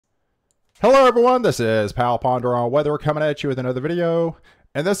Hello everyone, this is Pal Ponder on Weather coming at you with another video.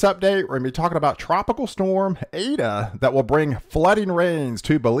 In this update, we're going to be talking about Tropical Storm ETA that will bring flooding rains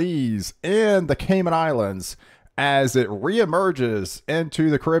to Belize and the Cayman Islands as it reemerges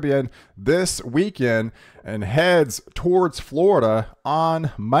into the Caribbean this weekend and heads towards Florida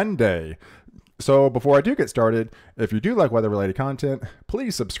on Monday. So before I do get started, if you do like weather-related content,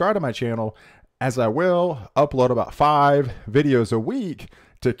 please subscribe to my channel as I will upload about 5 videos a week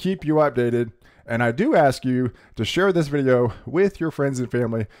to keep you updated. And I do ask you to share this video with your friends and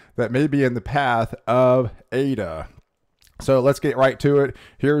family that may be in the path of ETA. So let's get right to it.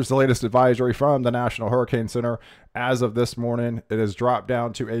 Here's the latest advisory from the National Hurricane Center. As of this morning, it has dropped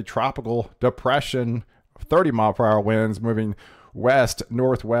down to a tropical depression, 30-mile-per-hour winds moving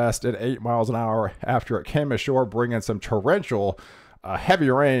west-northwest at 8 miles an hour after it came ashore, bringing some torrential heavy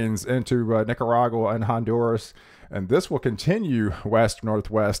rains into Nicaragua and Honduras. And this will continue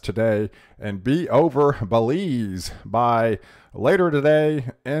west-northwest today and be over Belize by later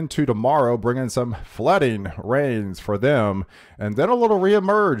today into tomorrow, bringing some flooding rains for them. And then a little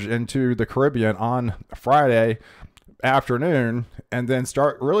reemerge into the Caribbean on Friday afternoon, and then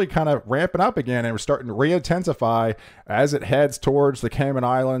start really kind of ramping up again, and we're starting to re-intensify as it heads towards the Cayman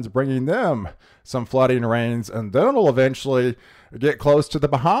Islands, bringing them some flooding rains. And then it'll eventually get close to the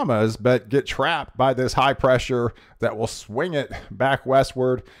Bahamas, but get trapped by this high pressure that will swing it back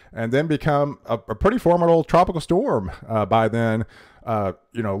westward and then become a pretty formidable tropical storm by then,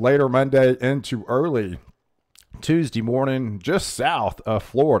 later Monday into early Tuesday morning, just south of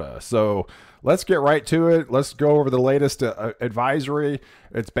Florida. So let's get right to it. Let's go over the latest advisory.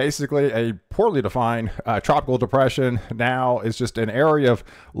 It's basically a poorly defined tropical depression. Now it's just an area of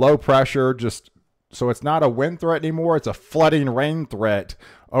low pressure, so it's not a wind threat anymore. It's a flooding rain threat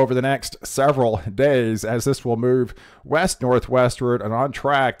over the next several days as this will move west-northwestward and on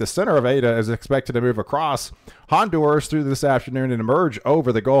track. The center of ETA is expected to move across Honduras through this afternoon and emerge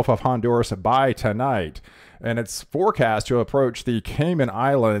over the Gulf of Honduras by tonight. And it's forecast to approach the Cayman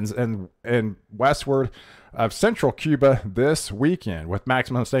Islands and westward of central Cuba this weekend with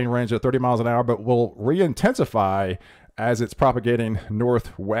maximum sustained range of 30 miles an hour, but will re-intensify as it's propagating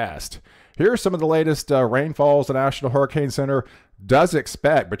northwest. Here's some of the latest rainfalls the National Hurricane Center does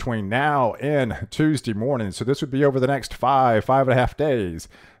expect between now and Tuesday morning. So this would be over the next 5.5 days.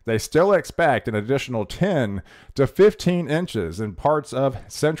 They still expect an additional 10 to 15 inches in parts of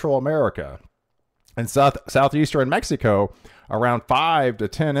Central America. In southeastern Mexico, around 5 to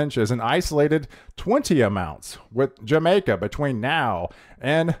 10 inches, and isolated 20 amounts. With Jamaica between now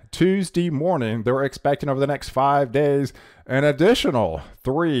and Tuesday morning, they're expecting over the next 5 days an additional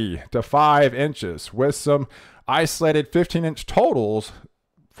 3 to 5 inches, with some isolated 15-inch totals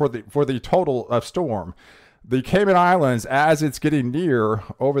for the total of storm. The Cayman Islands, as it's getting near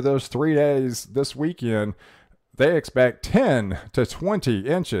over those 3 days this weekend, they expect 10 to 20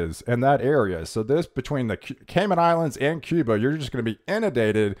 inches in that area. So this, between the Cayman Islands and Cuba, you're just going to be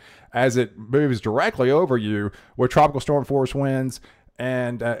inundated as it moves directly over you with tropical storm force winds,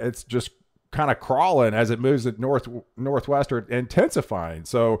 and it's just kind of crawling as it moves at northwestward, intensifying.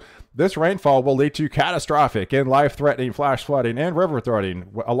 So this rainfall will lead to catastrophic and life-threatening flash flooding and river flooding,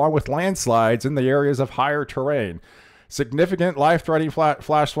 along with landslides in the areas of higher terrain. Significant life-threatening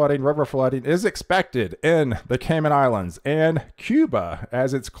flash flooding, river flooding is expected in the Cayman Islands and Cuba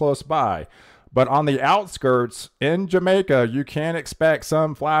as it's close by. But on the outskirts in Jamaica, you can expect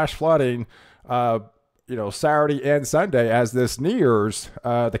some flash flooding, Saturday and Sunday as this nears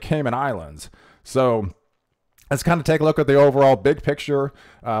the Cayman Islands. So let's kind of take a look at the overall big picture.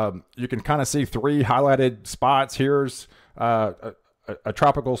 You can kind of see 3 highlighted spots. Here's a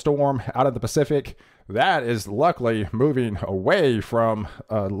tropical storm out of the Pacific that is luckily moving away from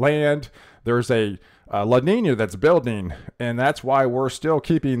land. There's a La Nina that's building, and that's why we're still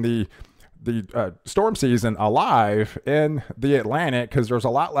keeping the storm season alive in the Atlantic, because there's a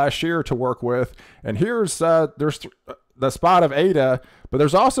lot less shear to work with. And here's there's the spot of ETA, but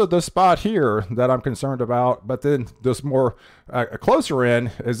there's also this spot here that I'm concerned about. But then this more closer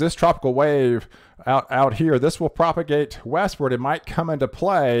in is this tropical wave out here. This will propagate westward. It might come into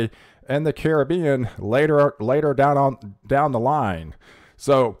play in the Caribbean later down the line.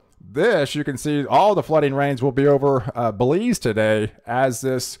 So this, you can see all the flooding rains will be over Belize today as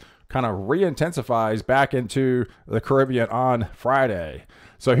this kind of re-intensifies back into the Caribbean on Friday.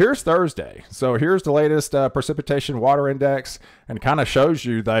 So here's Thursday. So here's the latest precipitation water index, and kind of shows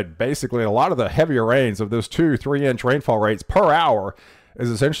you that basically a lot of the heavier rains of those 2-3 inch rainfall rates per hour is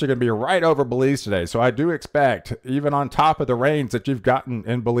essentially going to be right over Belize today. So I do expect, even on top of the rains that you've gotten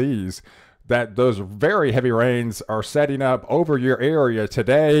in Belize, that those very heavy rains are setting up over your area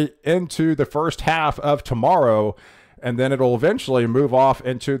today into the first half of tomorrow. And then it'll eventually move off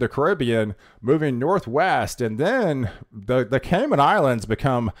into the Caribbean, moving northwest. And then the Cayman Islands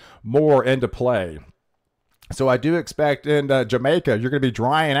become more into play. So I do expect in Jamaica, you're going to be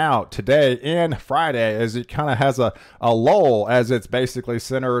drying out today and Friday as it kind of has a lull as it's basically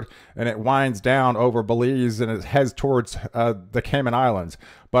centered and it winds down over Belize and it heads towards the Cayman Islands.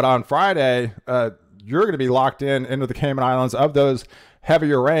 But on Friday, you're going to be locked into the Cayman Islands of those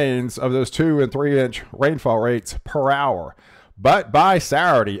heavier rains, of those 2 and 3 inch rainfall rates per hour. But by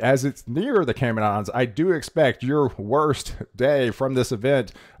Saturday, as it's near the Cayman Islands, I do expect your worst day from this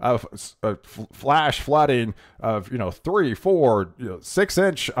event of flash flooding of 3, 4, 6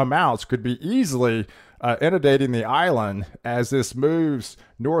 inch amounts could be easily inundating the island as this moves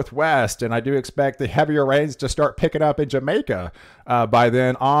northwest. And I do expect the heavier rains to start picking up in Jamaica by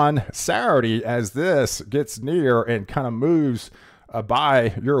then on Saturday as this gets near and kind of moves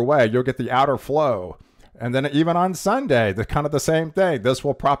by your way. You'll get the outer flow. And then even on Sunday, kind of the same thing. This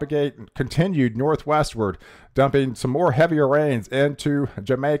will propagate continued northwestward, dumping some more heavier rains into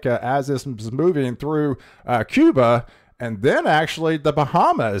Jamaica as this is moving through Cuba. And then actually the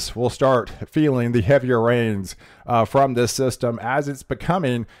Bahamas will start feeling the heavier rains from this system as it's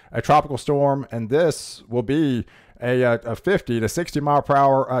becoming a tropical storm. And this will be a 50 to 60 mile per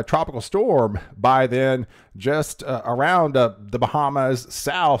hour tropical storm by then, just around the Bahamas,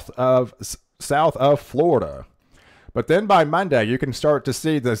 south of Florida. But then by Monday, you can start to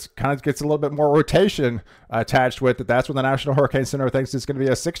see this kind of gets a little bit more rotation attached with it. That's when the National Hurricane Center thinks it's going to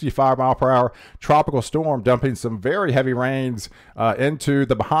be a 65 mile per hour tropical storm, dumping some very heavy rains into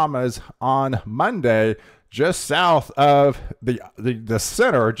the Bahamas on Monday, just south of the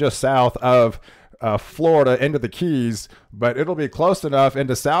center, just south of Florida into the Keys, but it'll be close enough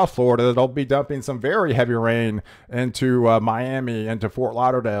into South Florida that it'll be dumping some very heavy rain into Miami, into Fort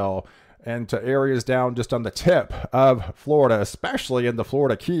Lauderdale, and to areas down just on the tip of Florida, especially in the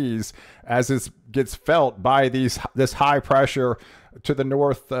Florida Keys, as it gets felt by this high pressure to the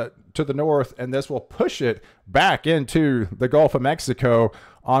north, and this will push it back into the Gulf of Mexico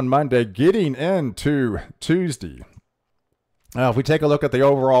on Monday, getting into Tuesday. If we take a look at the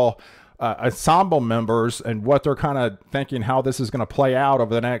overall ensemble members and what they're kind of thinking how this is going to play out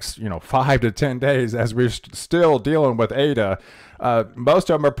over the next 5 to 10 days as we're still dealing with ETA,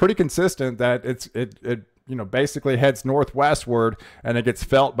 most of them are pretty consistent that it basically heads northwestward and it gets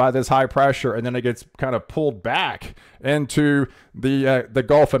felt by this high pressure, and then it gets kind of pulled back into the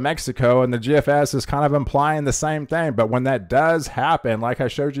Gulf of Mexico, and the GFS is kind of implying the same thing. But when that does happen, like I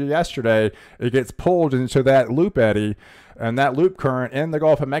showed you yesterday, it gets pulled into that loop eddy and that loop current in the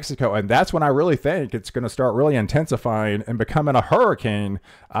Gulf of Mexico. And that's when I really think it's going to start really intensifying and becoming a hurricane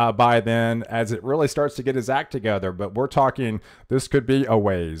by then, as it really starts to get its act together. But we're talking, this could be a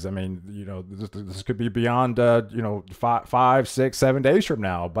ways. I mean, this could be beyond, 5, 6, 7 days from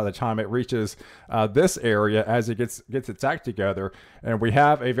now by the time it reaches this area as it gets its act together. And we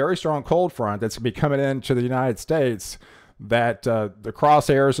have a very strong cold front that's going to be coming into the United States, that the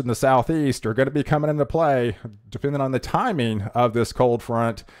crosshairs in the southeast are going to be coming into play depending on the timing of this cold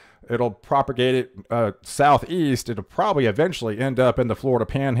front. It'll propagate it southeast. It'll probably eventually end up in the Florida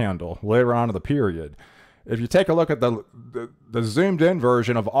Panhandle later on in the period. If you take a look at the zoomed in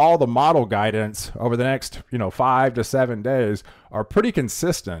version of all the model guidance over the next 5 to 7 days are pretty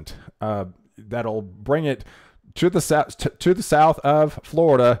consistent. That'll bring it to the south of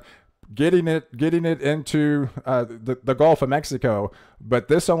Florida, getting it into the Gulf of Mexico. But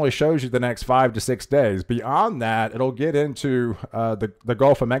this only shows you the next 5 to 6 days. Beyond that, it'll get into the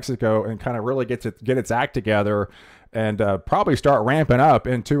Gulf of Mexico and kind of really get its act together, and probably start ramping up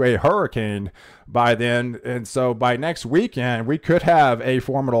into a hurricane by then. And so by next weekend, we could have a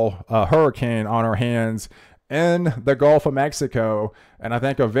formidable hurricane on our hands in the Gulf of Mexico. And I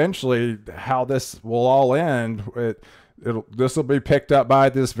think eventually how this will all end, this will be picked up by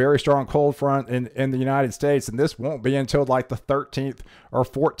this very strong cold front in the United States, and this won't be until like the 13th or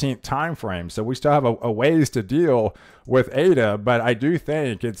 14th time frame. So we still have a ways to deal with ETA, but I do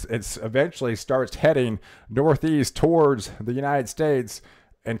think it's eventually starts heading northeast towards the United States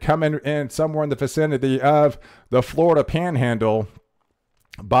and coming in somewhere in the vicinity of the Florida Panhandle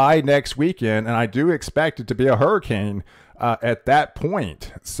by next weekend. And I do expect it to be a hurricane at that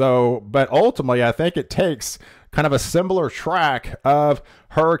point. So, but ultimately, I think it takes kind of a similar track of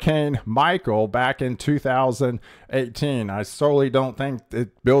Hurricane Michael back in 2018. I solely don't think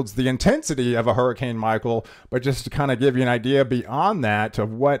it builds the intensity of a Hurricane Michael, but just to kind of give you an idea beyond that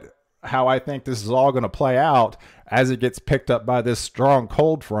of how I think this is all going to play out as it gets picked up by this strong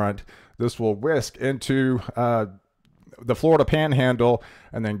cold front this will whisk into the Florida Panhandle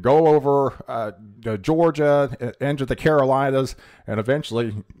and then go over Georgia, into the Carolinas, and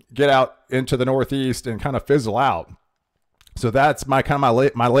eventually get out into the Northeast and kind of fizzle out. So that's my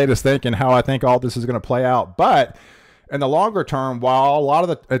my latest thinking, how I think all this is going to play out. But in the longer term, while a lot of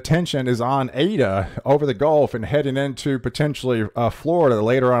the attention is on ETA over the Gulf and heading into potentially Florida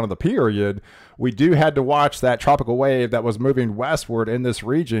later on in the period, we do have to watch that tropical wave that was moving westward in this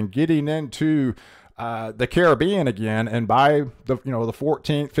region getting into the Caribbean again, and by the the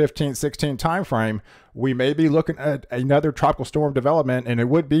 14th, 15th, 16th time frame, we may be looking at another tropical storm development, and it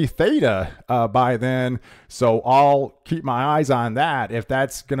would be Theta by then. So I'll keep my eyes on that if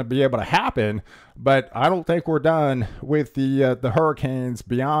that's going to be able to happen. But I don't think we're done with the hurricanes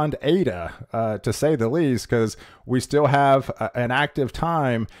beyond Eta, to say the least, because we still have an active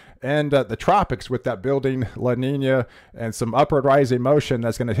time and the tropics with that building La Nina and some upward rising motion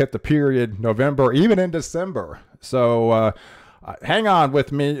that's going to hit the period November, even in December. So hang on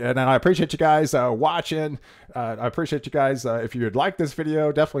with me, and I appreciate you guys watching. I appreciate you guys. If you'd like this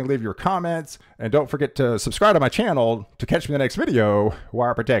video, definitely leave your comments, and don't forget to subscribe to my channel to catch me in the next video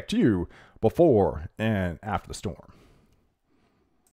where I protect you before and after the storm.